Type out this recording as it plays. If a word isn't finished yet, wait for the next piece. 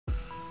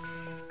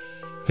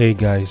Hey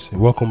guys,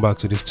 welcome back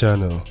to this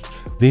channel.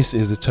 This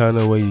is the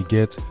channel where you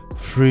get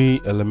free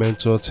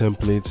Elementor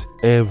templates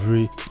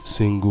every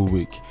single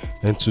week,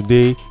 and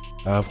today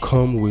I've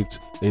come with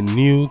a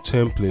new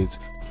template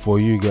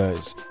for you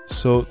guys,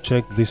 so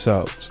check this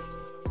out.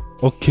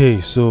 Okay,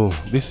 so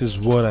this is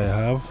what I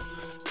have,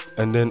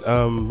 and then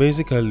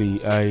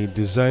basically I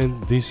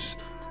designed this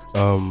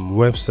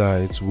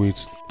website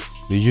with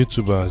the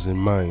YouTubers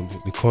in mind,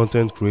 the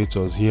content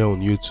creators here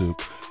on YouTube.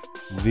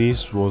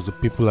 This was the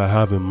people I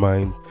have in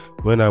mind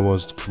when I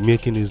was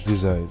making these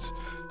designs.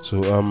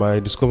 So I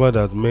discovered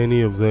that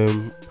many of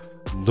them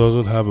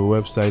doesn't have a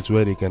website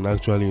where they can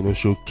actually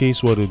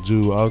showcase what they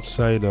do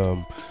outside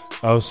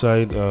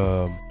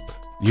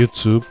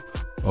YouTube,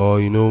 or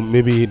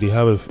maybe they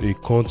have a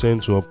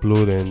content to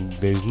upload and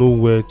there's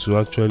nowhere to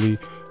actually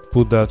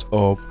put that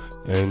up,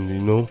 and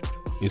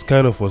it's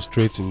kind of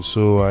frustrating.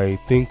 So I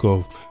think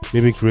of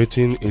maybe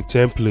creating a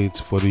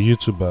template for the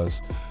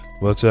YouTubers.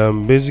 But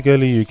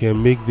basically you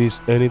can make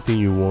this anything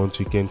you want.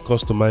 You can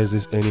customize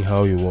this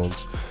anyhow you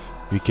want.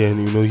 You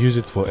can use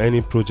it for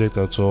any project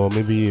at all,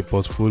 maybe a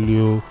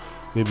portfolio,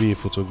 maybe a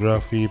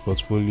photography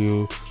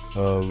portfolio,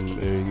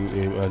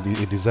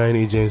 a design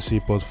agency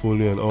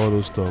portfolio, and all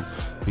those stuff.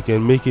 You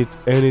can make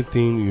it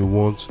anything you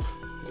want.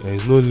 There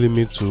is no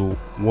limit to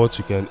what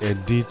you can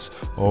edit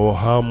or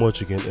how much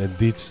you can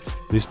edit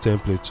this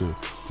template to.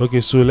 Okay,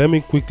 so let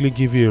me quickly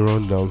give you a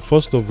rundown.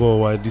 First of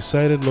all, I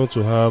decided not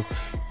to have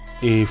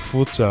a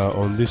footer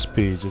on this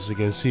page. As you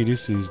can see,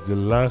 this is the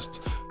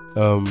last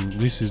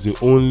this is the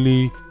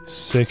only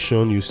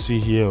section you see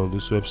here on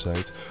this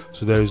website,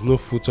 so there is no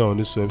footer on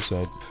this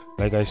website.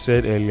 Like I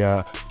said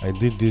earlier, I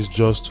did this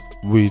just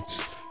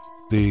with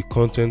the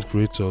content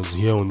creators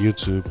here on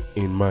YouTube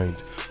in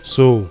mind.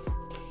 So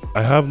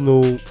I have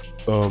no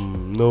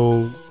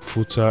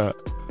footer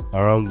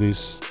around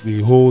this,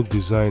 the whole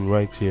design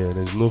right here.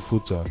 There's no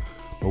footer.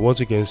 But what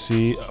you can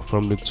see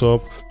from the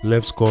top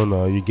left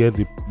corner, you get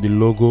the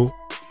logo.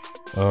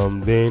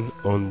 Then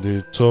on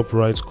the top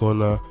right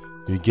corner,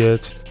 you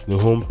get the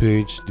home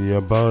page, the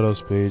about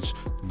us page,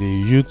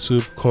 the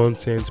YouTube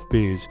content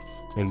page,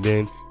 and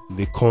then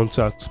the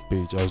contact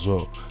page as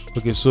well.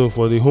 Okay, so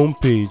for the home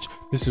page,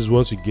 this is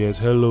what you get.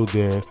 Hello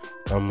there.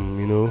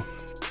 The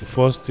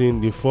first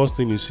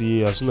thing you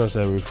see as soon as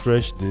I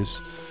refresh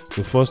this,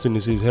 the first thing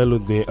you see is hello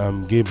there,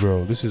 I'm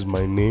Gabriel. This is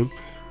my name.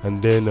 And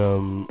then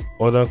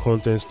other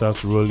content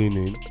starts rolling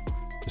in.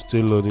 It's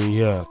still loading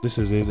here. This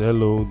is it.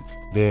 Hello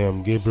there,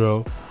 I'm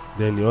Gabriel.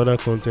 Then the other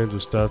content will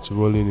start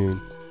rolling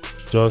in,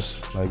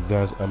 just like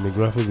that. I'm a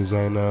graphic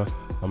designer,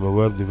 I'm a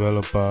web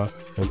developer,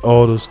 and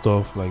all those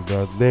stuff like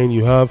that. Then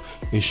you have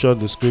a short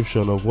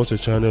description of what your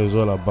channel is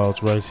all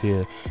about right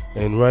here.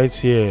 And right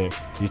here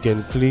you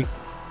can click,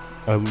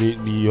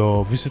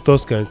 your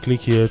visitors can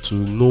click here to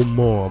know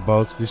more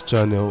about this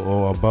channel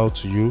or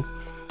about you.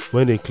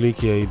 When they click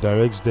here, it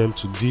directs them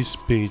to this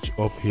page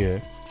up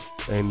here,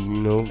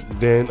 and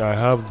then I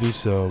have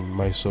this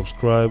my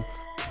subscribe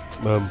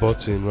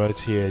button right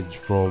here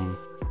from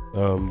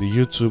the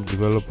YouTube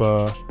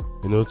developer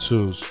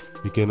tools.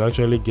 You can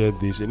actually get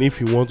this, and if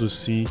you want to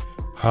see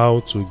how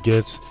to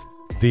get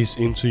this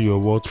into your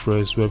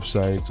WordPress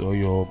website or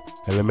your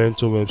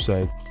Elementor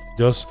website,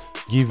 just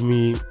give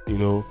me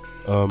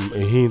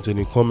a hint in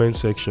the comment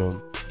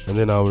section, and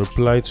then I'll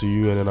reply to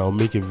you, and then I'll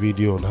make a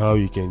video on how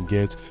you can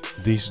get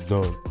this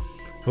done.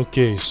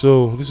 Okay,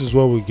 so this is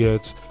what we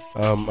get.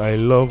 I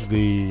love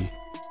the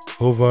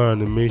hover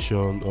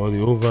animation or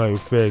the hover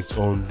effect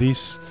on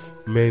these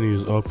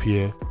menus up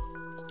here.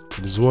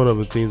 It is one of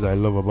the things I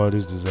love about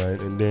this design.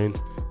 And then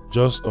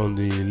just on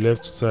the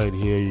left side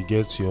here, you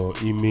get your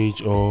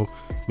image or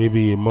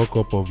maybe a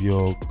mock-up of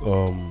your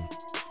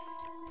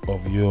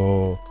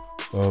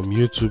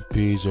YouTube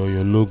page or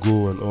your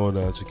logo and all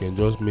that. You can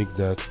just make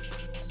that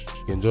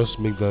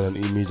an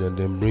image and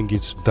then bring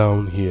it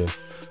down here.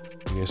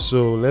 Okay,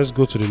 so let's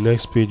go to the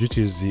next page, which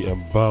is the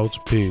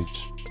about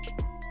page.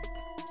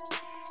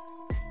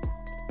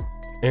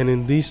 And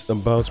in this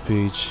about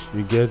page,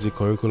 you get the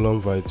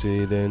curriculum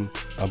vitae, then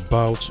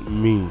about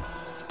me.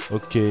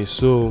 Okay,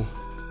 so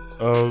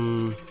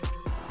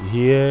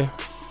here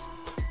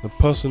the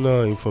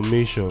personal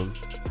information,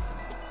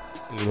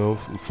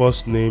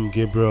 first name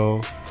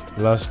Gabriel,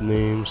 last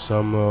name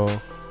Samuel,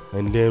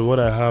 and then what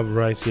I have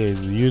right here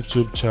is the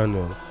YouTube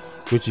channel,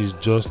 which is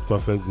Just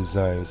Perfect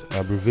Designs. I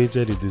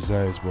abbreviated the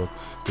designs, but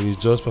it is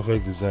Just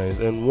Perfect Designs.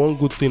 And one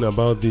good thing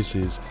about this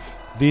is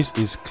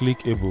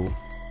clickable.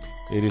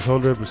 It is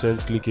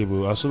 100%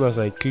 clickable. As soon as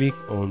I click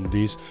on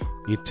this,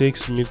 it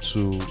takes me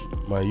to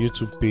my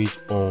YouTube page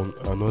on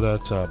another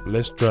tab.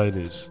 Let's try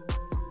this.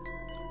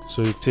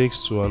 So it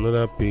takes to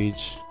another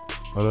page,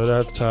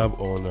 another tab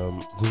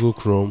on Google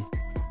Chrome,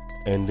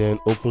 and then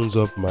opens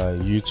up my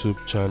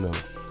YouTube channel.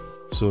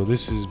 So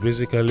this is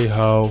basically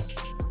how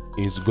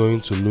it's going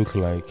to look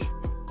like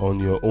on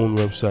your own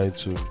website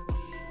too,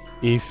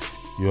 if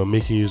you are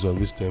making use of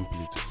this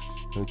template.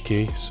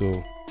 Okay,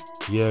 so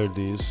here it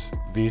is.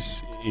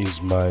 This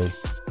is my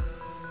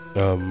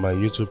my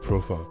YouTube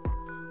profile.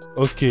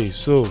 Okay,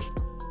 so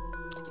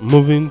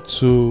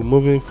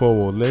moving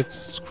forward,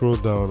 let's scroll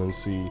down and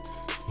see.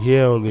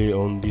 Here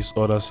on this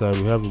other side,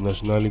 we have the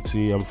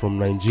nationality. I'm from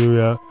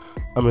Nigeria.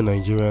 I'm a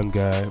Nigerian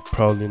guy,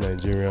 proudly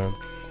Nigerian.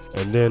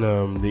 And then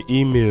the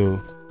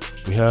email,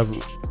 we have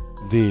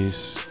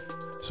this.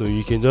 So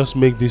you can just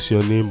make this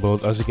your name,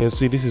 but as you can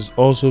see, this is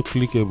also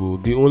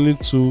clickable. The only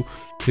two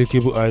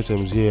clickable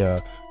items here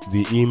are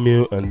the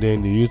email and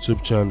then the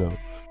YouTube channel.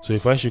 So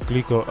if I should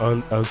click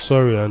on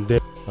and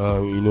then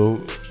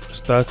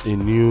start a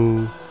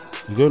new,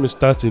 you're going to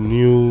start a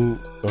new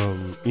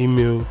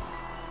email,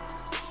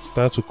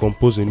 start to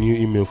compose a new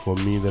email for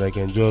me, that I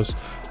can just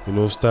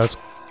start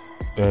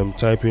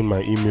typing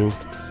my email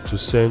to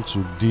send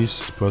to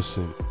this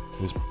person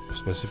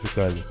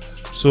specifically.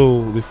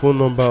 So the phone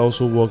number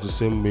also works the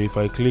same way. If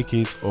I click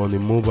it on a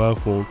mobile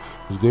phone,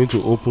 it's going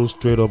to open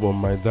straight up on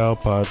my dial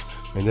pad,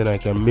 and then I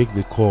can make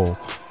the call.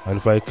 And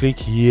if I click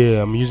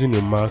here, I'm using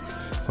a Mac.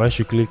 If I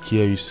should click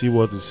here, you see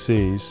what it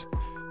says.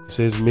 It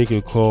says make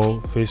a call,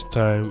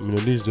 FaceTime.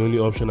 This is the only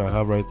option I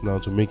have right now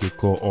to make a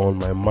call on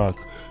my Mac.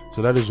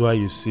 So that is why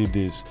you see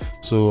this.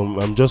 So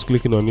I'm just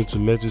clicking on it to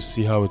let you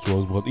see how it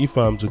works. But if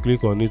I'm to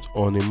click on it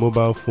on a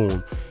mobile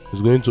phone,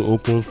 it's going to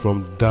open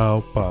from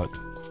dial pad.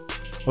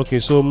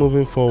 Okay, so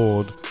moving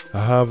forward,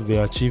 I have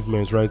the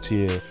achievements right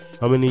here.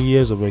 How many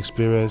years of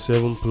experience?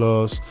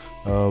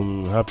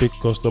 7+. Happy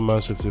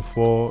customers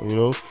 54.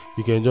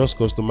 You can just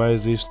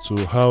customize this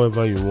to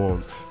however you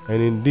want.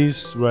 And in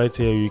this right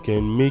here, you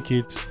can make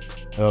it,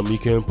 you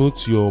can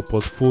put your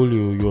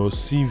portfolio, your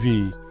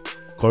CV,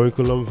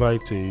 curriculum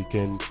vitae. You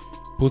can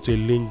put a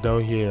link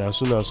down here. As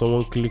soon as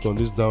someone click on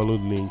this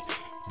download link,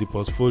 the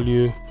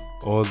portfolio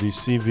or the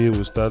CV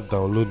will start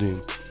downloading,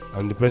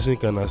 and the person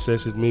can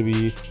access it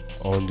maybe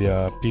on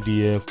their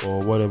PDF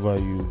or whatever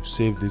you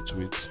saved it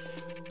with.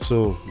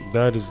 So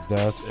that is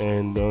that.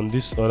 And on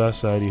this other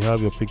side, you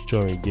have your picture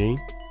again.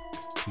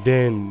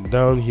 Then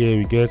down here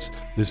we get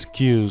the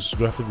skills: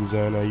 graphic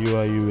designer,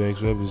 UI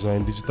UX, web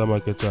design, digital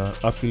marketer,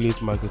 affiliate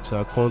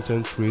marketer,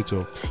 content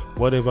creator.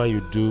 Whatever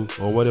you do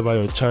or whatever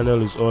your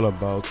channel is all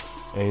about,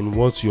 and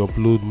what you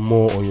upload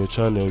more on your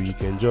channel, you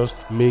can just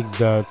make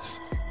that,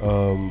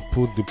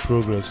 put the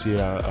progress here.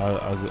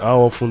 How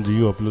often do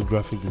you upload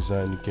graphic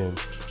design? You can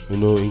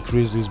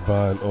increase this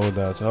bar and all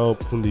that. How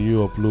often do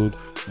you upload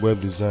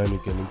web design? You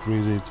can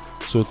increase it.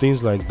 So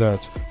things like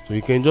that. So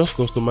you can just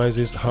customize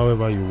this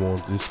however you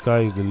want. The sky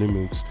is the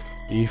limit.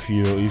 If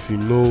you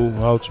know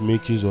how to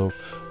make use of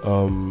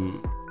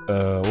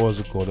what's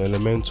it called,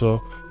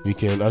 Elementor, you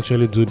can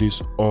actually do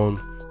this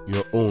on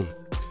your own.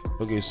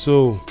 Okay,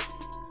 so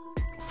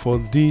for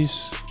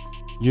this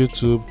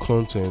YouTube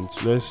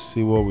content, let's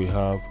see what we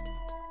have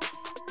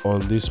on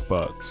this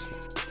part.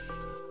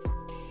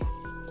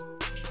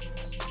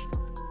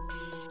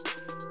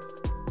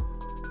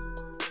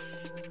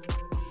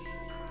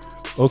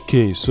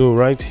 Okay, so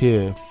right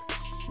here,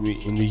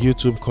 in the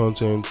YouTube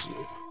content,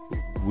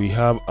 we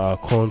have our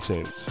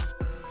content.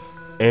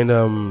 And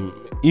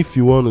if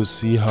you want to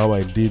see how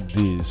I did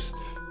this,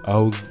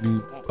 I'll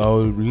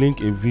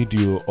link a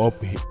video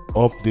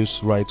up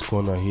this right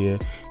corner here.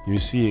 You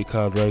see a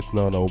card right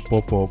now that will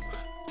pop up.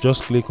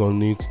 Just click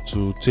on it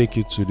to take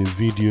you to the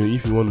video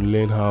if you want to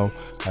learn how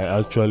I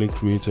actually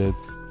created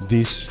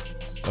this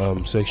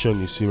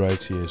section you see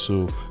right here.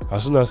 So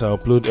as soon as I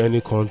upload any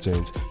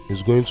content,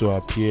 it's going to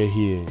appear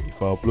here.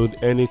 If I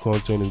upload any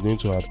content, it's going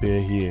to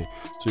appear here.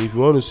 So if you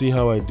want to see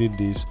how I did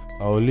this,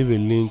 I will leave a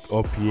link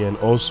up here, and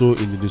also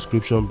in the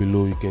description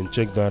below. You can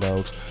check that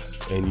out,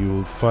 and you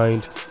will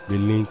find the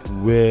link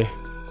where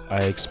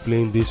I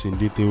explained this in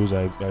details.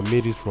 I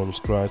made it from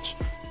scratch,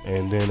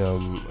 and then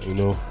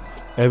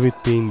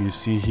everything you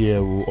see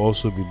here will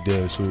also be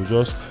there. So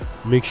just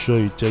make sure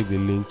you check the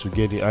link to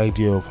get the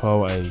idea of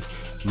how I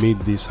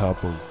made this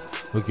happen.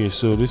 Okay,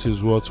 so this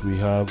is what we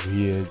have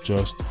here,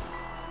 just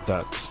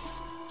that.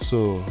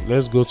 So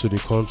let's go to the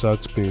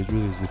contact page,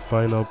 which is the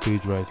final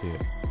page right here.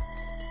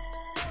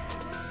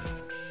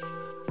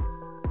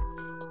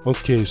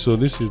 Okay, so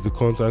this is the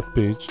contact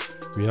page.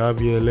 We have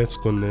here, let's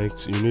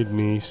connect, you need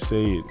me,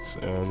 say it,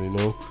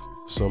 and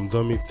some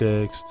dummy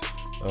text,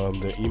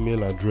 the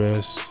email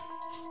address,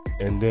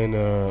 and then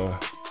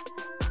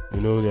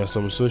there are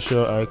some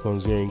social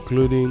icons here,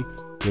 including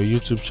your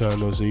YouTube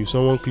channel. So if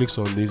someone clicks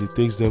on this, it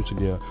takes them to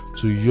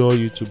your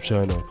YouTube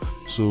channel.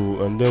 So,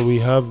 and then we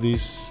have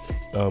this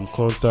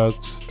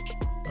contact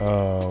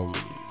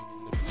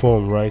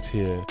form right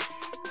here.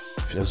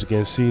 As you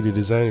can see, the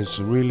design is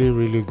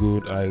really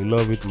good. I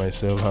love it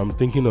myself. I'm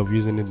thinking of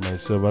using it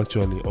myself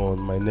actually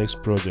on my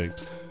next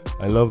project.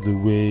 I love the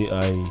way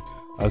I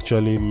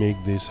actually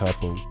make this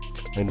happen.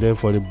 And then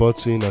for the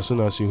button, as soon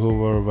as you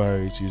hover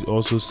over it, you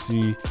also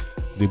see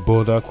the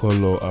border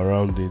color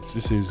around it.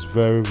 This is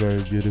very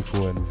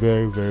beautiful and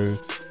very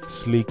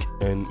sleek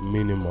and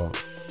minimal.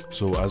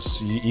 So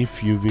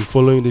if you've been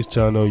following this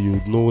channel,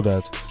 you know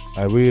that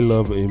I really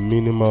love a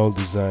minimal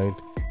design,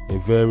 a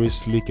very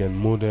sleek and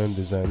modern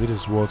design. This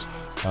is what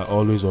I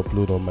always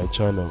upload on my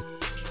channel.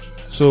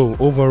 So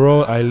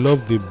overall, I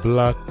love the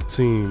black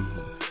theme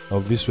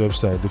of this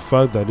website. The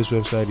fact that this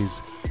website is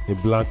the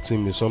black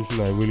theme is something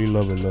I really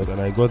love a lot, and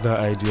I got that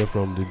idea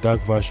from the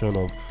dark version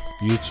of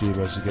YouTube.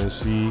 As you can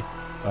see,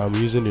 I'm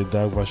using the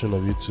dark version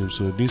of YouTube,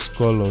 so these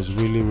colors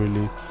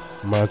really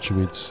match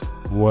with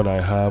what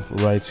I have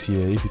right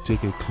here if you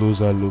take a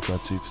closer look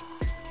at it.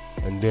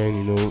 And then,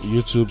 you know,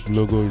 YouTube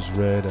logo is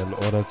red and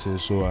other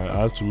things, so I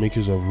had to make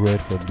use of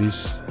red for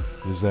this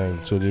design.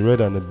 So the red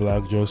and the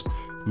black just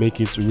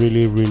make it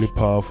really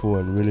powerful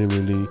and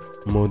really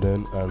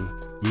modern and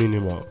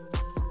minimal.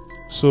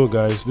 So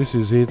guys, this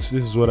is it.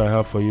 This is what I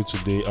have for you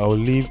today. I'll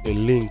leave a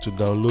link to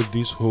download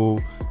this whole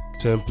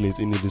template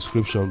in the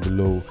description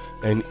below.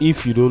 And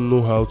if you don't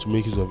know how to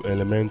make use of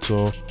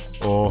Elementor,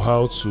 or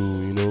how to,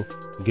 you know,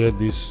 get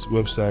this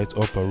website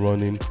up and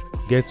running,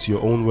 get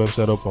your own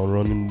website up and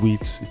running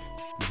with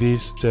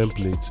this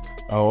template,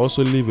 I'll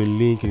also leave a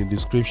link in the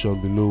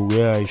description below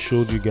where I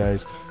showed you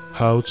guys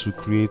how to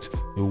create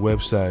a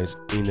website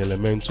in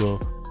Elementor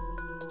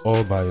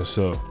all by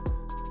yourself.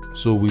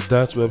 So with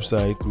that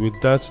website, with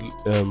that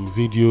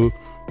video,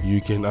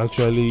 you can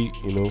actually,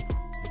 you know,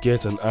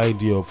 get an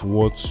idea of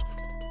what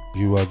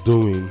you are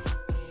doing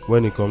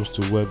when it comes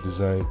to web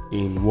design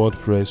in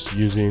WordPress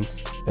using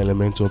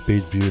Elementor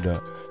Page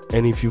Builder.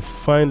 And if you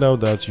find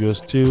out that you're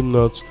still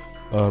not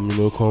you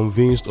know,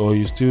 convinced, or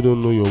you still don't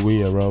know your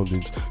way around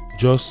it,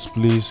 just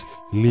please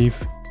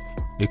leave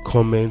a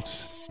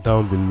comment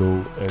down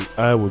below, and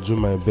I will do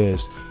my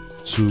best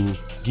to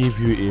give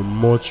you a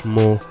much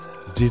more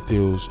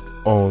details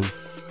on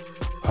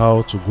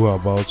how to go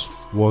about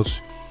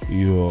what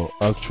you're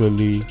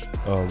actually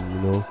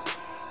you know,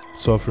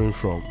 suffering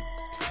from.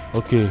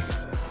 Okay,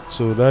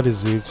 so that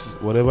is it.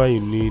 Whatever you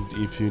need,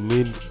 if you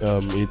need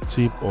a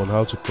tip on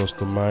how to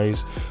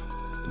customize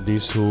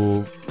this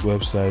whole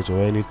website or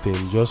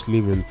anything, just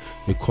leave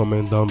a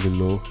comment down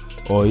below.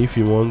 Or if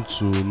you want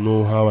to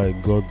know how I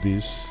got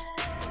this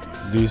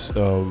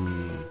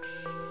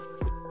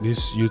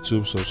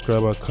YouTube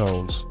subscriber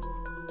count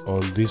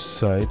on this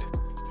side,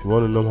 if you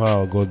want to know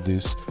how I got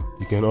this,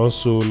 you can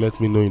also let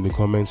me know in the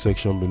comment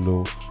section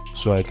below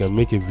so I can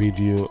make a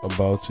video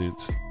about it.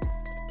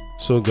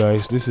 So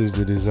guys, this is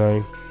the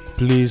design.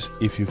 Please,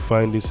 if you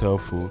find this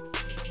helpful,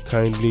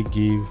 kindly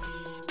give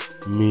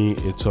me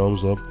a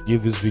thumbs up,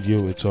 give this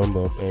video a thumb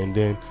up, and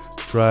then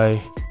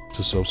try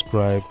to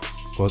subscribe,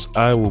 because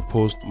I will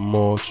post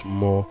much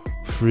more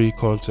free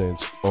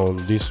content on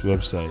this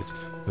website.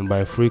 And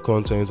by free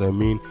content, I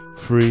mean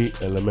free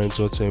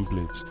Elementor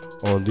templates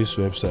on this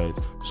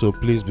website. So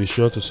please be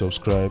sure to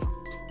subscribe.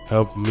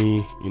 Help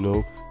me, you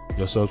know,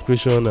 your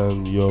subscription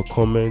and your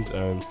comment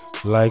and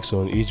likes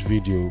on each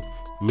video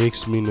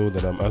makes me know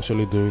that I'm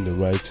actually doing the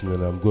right thing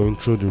and I'm going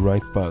through the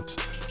right path.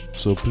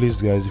 So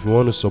please guys, if you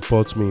want to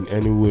support me in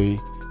any way,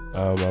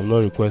 I'm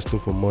not requesting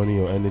for money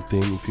or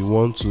anything. If you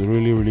want to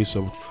really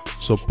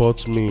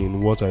support me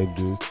in what I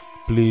do,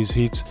 please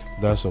hit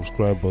that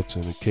subscribe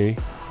button. Okay,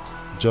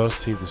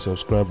 just hit the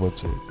subscribe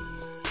button.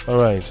 All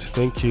right,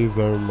 thank you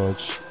very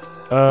much.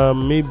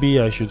 Maybe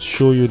I should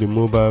show you the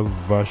mobile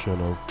version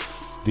of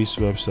this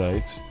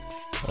website.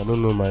 I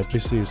don't know, my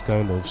PC is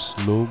kind of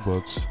slow,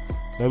 but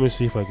let me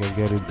see if I can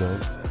get it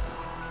done.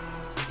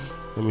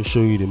 Let me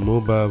show you the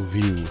mobile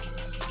view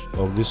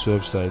of this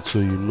website so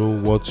you know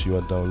what you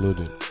are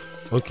downloading.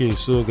 Okay,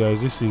 so guys,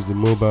 this is the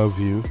mobile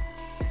view.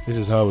 This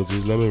is how it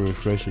is. Let me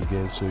refresh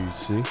again so you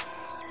see.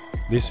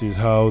 This is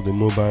how the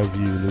mobile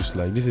view looks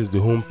like. This is the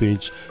home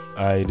page.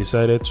 I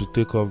decided to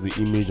take off the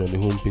image on the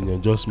home page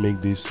and just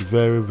make this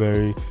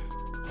very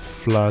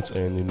flat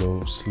and, you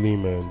know,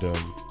 slim and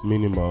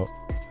minimal.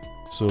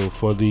 So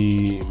for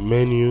the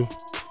menu,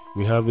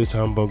 we have this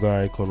hamburger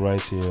icon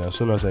right here. As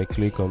soon as I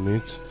click on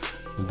it,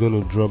 it's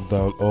going to drop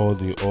down all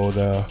the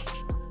other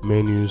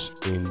menus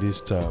in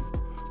this tab.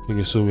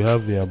 Okay, so we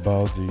have the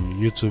about, the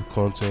YouTube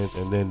content,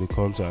 and then the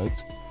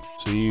contact.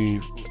 So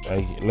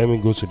let me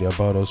go to the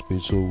about us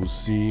page so we'll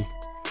see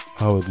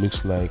how it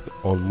looks like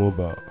on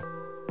mobile.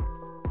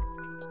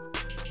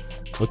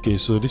 Okay,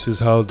 so this is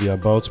how the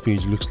about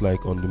page looks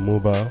like on the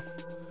mobile.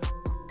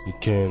 You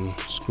can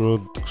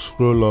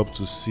scroll up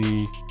to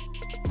see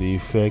the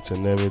effects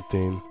and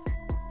everything.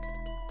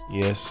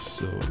 Yes,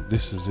 so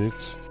this is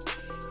it.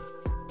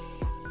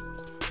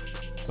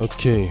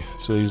 Okay,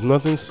 so it's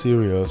nothing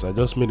serious. I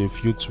just made a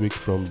few tweaks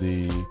from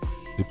the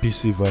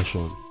PC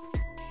version.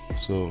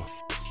 So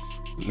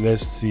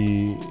let's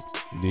see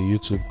the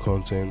YouTube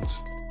content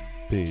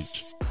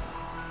page.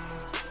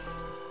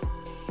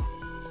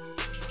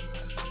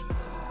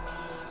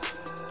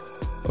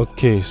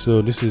 Okay,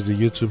 so this is the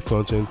YouTube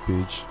content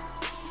page.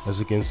 As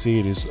you can see,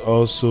 it is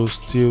also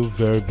still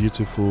very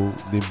beautiful.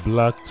 The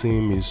black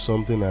theme is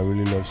something I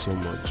really love so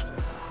much.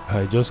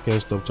 I just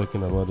can't stop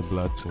talking about the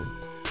black theme.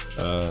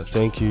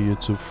 Thank you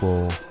YouTube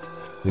for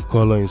the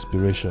color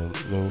inspiration.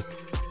 You know,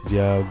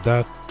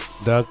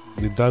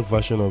 the dark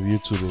version of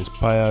YouTube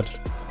inspired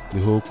the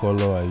whole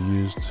color I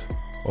used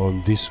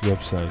on this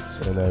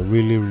website, and I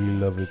really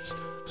love it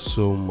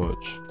so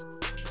much.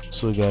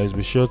 So guys,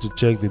 be sure to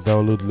check the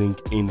download link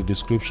in the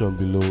description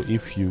below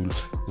if you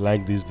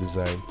like this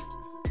design.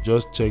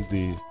 Just check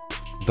the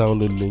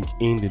download link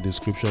in the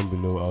description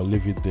below. I'll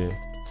leave it there.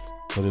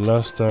 For the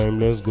last time,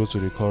 let's go to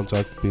the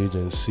contact page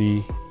and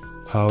see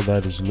how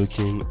that is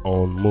looking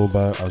on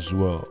mobile as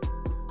well.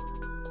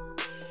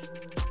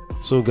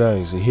 So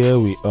guys, here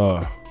we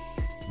are.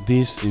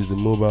 This is the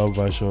mobile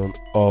version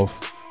of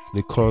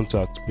the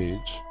contact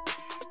page.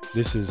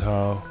 This is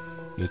how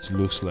it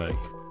looks like.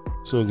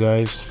 So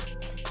guys,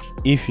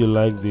 if you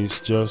like this,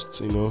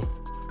 just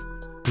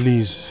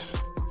please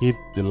hit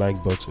the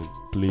like button.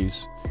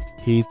 Please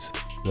hit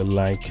the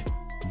like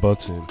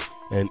button.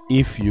 And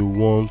if you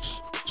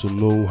want to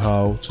know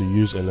how to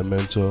use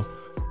Elementor,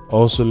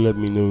 also let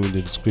me know in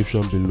the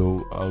description below.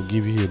 I'll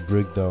give you a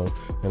breakdown,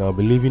 and I'll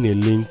be leaving a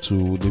link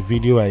to the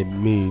video I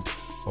made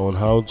on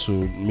how to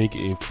make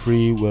a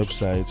free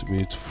website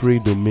with free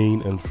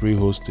domain and free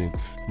hosting.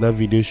 That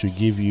video should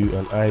give you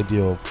an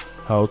idea of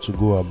how to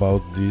go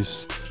about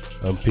this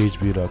page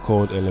builder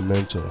called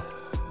Elementor.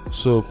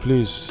 So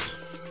please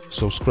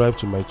subscribe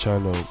to my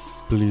channel.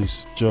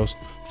 Please just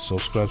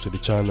subscribe to the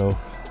channel,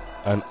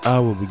 and I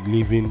will be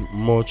leaving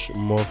much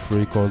more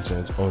free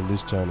content on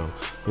this channel.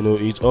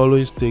 It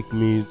always takes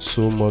me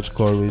so much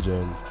courage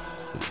and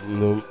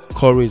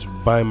courage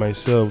by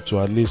myself to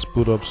at least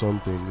put up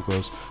something,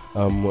 because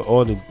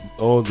all the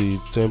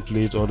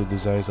templates, all the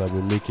designs I've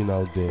been making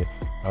out there,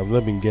 I've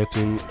not been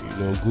getting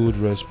good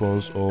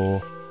response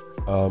or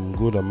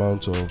good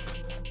amount of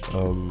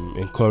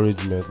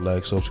encouragement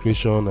like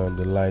subscription and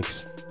the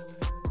likes.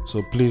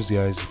 So please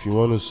guys, if you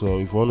want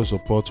to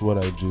support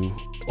what I do,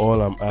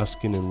 all I'm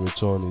asking in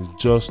return is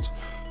just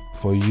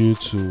for you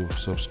to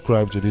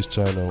subscribe to this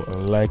channel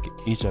and like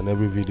each and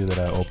every video that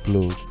I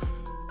upload.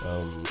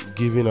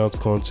 Giving out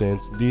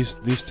content. This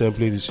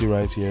template you see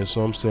right here,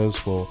 some sells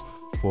for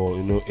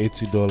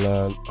 $80,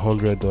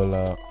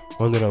 $100,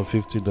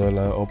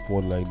 $150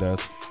 upward like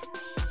that.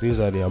 These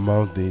are the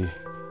amount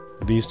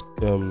this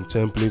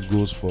template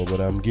goes for,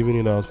 but I'm giving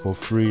it out for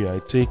free.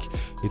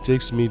 It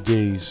takes me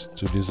days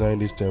to design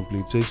this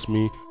template. It takes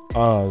me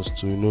hours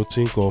to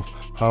think of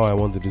how I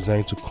want the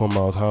design to come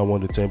out, how I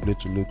want the template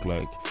to look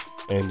like,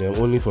 and then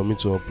only for me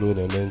to upload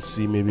and then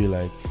see maybe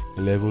like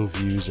 11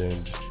 views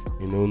and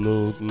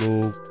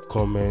no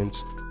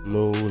comments,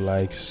 no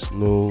likes,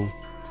 no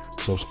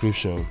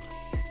subscription.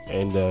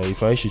 And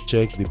if I should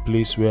check the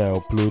place where I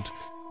upload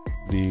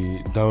the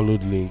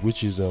download link,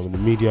 which is the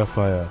media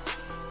file,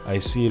 I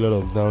see a lot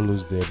of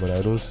downloads there, but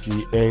I don't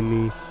see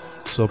any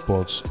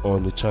supports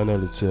on the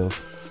channel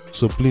itself.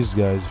 So please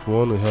guys, if you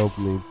want to help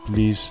me,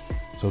 please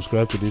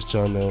subscribe to this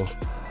channel,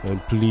 and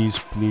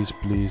please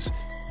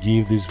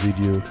give this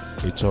video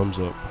a thumbs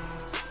up.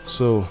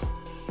 So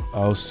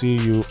I'll see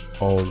you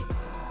on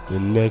the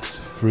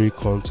next free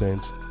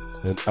content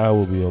that I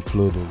will be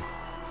uploading.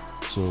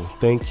 So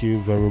thank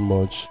you very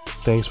much.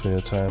 Thanks for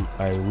your time.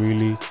 I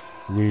really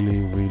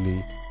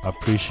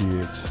appreciate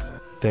it.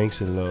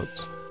 Thanks a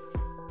lot.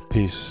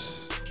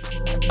 Peace.